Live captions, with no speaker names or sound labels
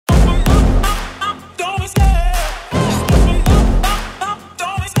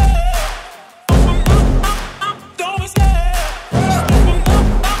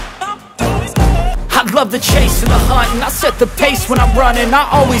chasing the hunt, and I set the pace when I'm running. I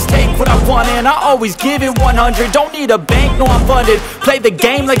always take what I want and I always give it 100. Don't need a bank, no I'm funded. Play the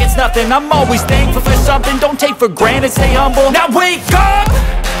game like it's nothing. I'm always thankful for something. Don't take for granted, stay humble. Now wake up!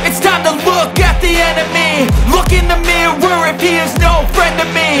 It's time to look at the enemy. Look in the mirror if he is no friend to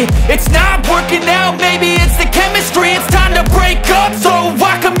me.